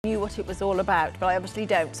Knew what it was all about, but I obviously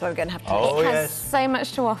don't, so I'm going to have to... Oh, It has so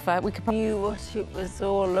much to offer. We could Knew what it was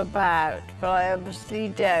all about, but I obviously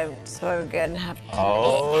don't, so I'm going to have to...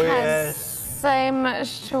 Oh, It has yes. so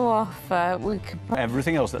much to offer. We could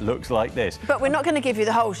Everything else that looks like this. But we're not going to give you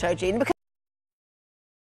the whole show, Jean, because...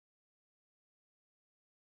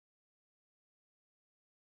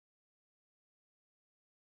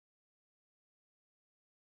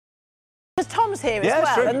 Tom's here Yeah, as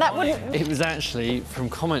well, true. and that wouldn't... It was actually from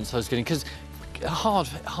comments I was getting, because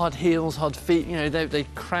hard heels, hard feet, you know, they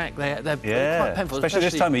crack, they're quite painful. Especially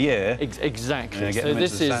this time of year. Exactly. Yeah, get So them into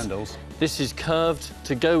this the is sandals. this is curved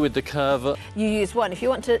to go with the curve. You use one. If you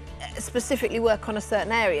want to specifically work on a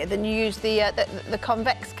certain area, then you use the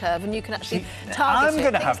convex curve, and you can actually target I'm it,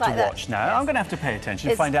 going to things have to like that. watch now. I'm going to have to pay attention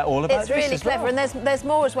and It's- find out all about It's this really as clever, well. and there's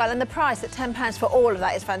more as well, and the price at £10 for all of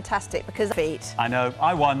that is fantastic because feet. I know,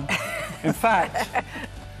 I won. In fact,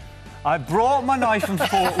 I brought my knife and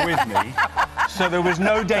fork with me, so there was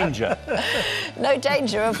no danger No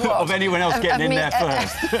danger of what? of anyone else getting in me- there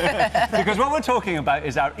first. Because what we're talking about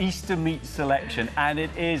is our Easter meat selection, and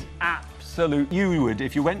it is absolute. You would,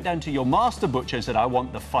 if you went down to your master butcher and said, I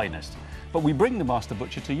want the finest. But we bring the master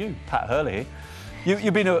butcher to you, Pat Hurley.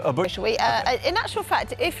 You've been a butcher. In actual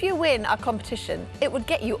fact, if you win our competition, it would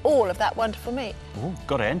get you all of that wonderful meat. Ooh,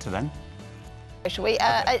 got to enter then.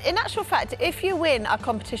 In actual fact, if you win our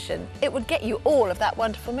competition, it would get you all of that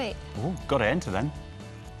wonderful meat. Ooh, got to enter then.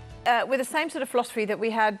 With the same sort of philosophy that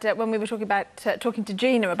we had when we were talking to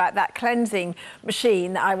Gina about that cleansing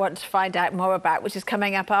machine that I want to find out more about, which is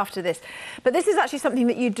coming up after this. But this is actually something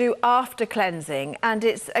that you do after cleansing, and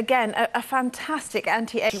it's, again, a fantastic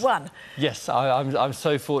anti-aging one. Yes, I'm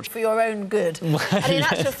so fortunate. For your own good. And in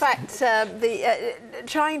actual fact,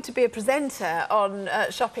 trying to be a presenter on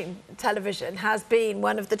shopping television has been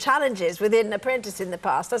one of the challenges within Apprentice in the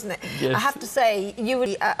past, hasn't it? Yes. I have to say, you would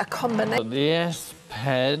be a combination. The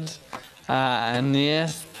S-Ped, and the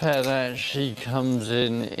S-Ped actually comes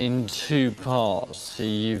in two parts. So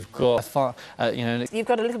you've got, You've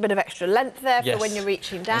got a little bit of extra length there for when you're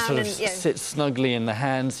reaching down. It sort of sits snugly in the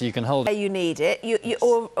hand, so you can hold it. You need it,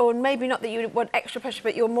 or maybe not that you want extra pressure,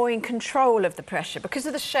 but you're more in control of the pressure because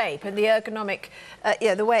of the shape and the ergonomic,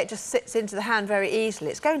 the way it just sits into the hand very easily.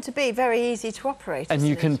 It's going to be very easy to operate. And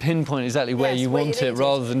you can pinpoint exactly where you want it,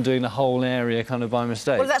 rather than doing the whole area kind of by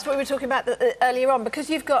mistake. Well, that's what we were talking about earlier on, because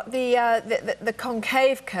you've got the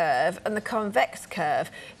concave curve and the convex curve.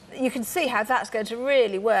 You can see how that's going to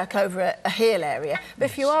really work over a heel area. But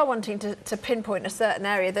if you are wanting to pinpoint a certain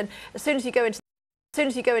area, then as soon as you go into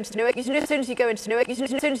Newark, you've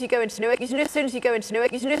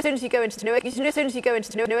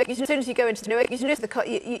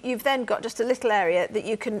then got just a little area that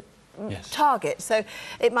you can target. So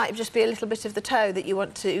it might just be a little bit of the toe that you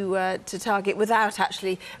want to target without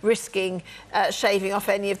actually risking shaving off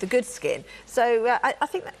any of the good skin. So I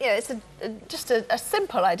think that, it's just a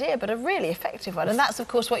simple idea, but a really effective one. And that's, of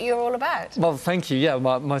course, what you're all about. Well, thank you. Yeah,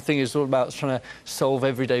 my thing is all about trying to solve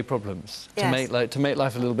everyday problems, to make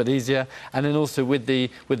life a little bit easier, and then also with the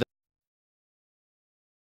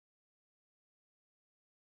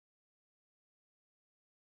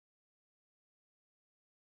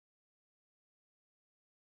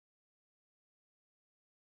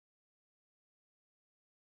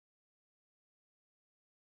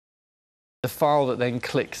file that then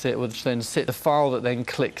clicks it, which then sit. The file that then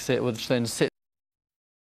clicks it, which then sit.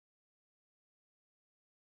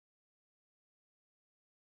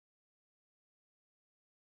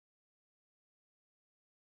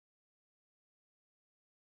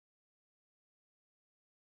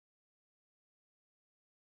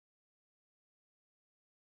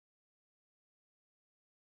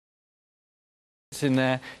 In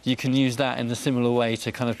there, you can use that in a similar way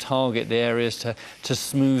to kind of target the areas to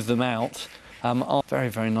smooth them out. Very,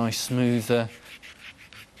 very nice, smooth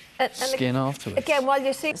skin afterwards. Again, while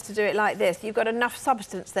you're seeking to do it like this, you've got enough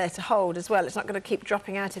substance there to hold as well. It's not going to keep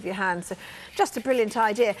dropping out of your hand. So just a brilliant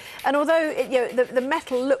idea. And although the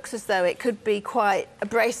metal looks as though it could be quite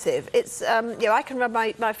abrasive, it's I can rub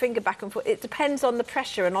my finger back and forth. It depends on the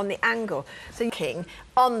pressure and on the angle. So you're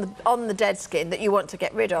on the dead skin that you want to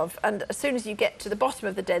get rid of, and as soon as you get to the bottom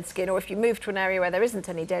of the dead skin, or if you move to an area where there isn't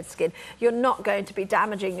any dead skin, you're not going to be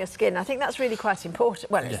damaging your skin. I think that's really quite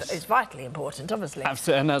important. Well, it's vitally important, obviously.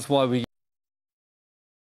 Absolutely, and that's why we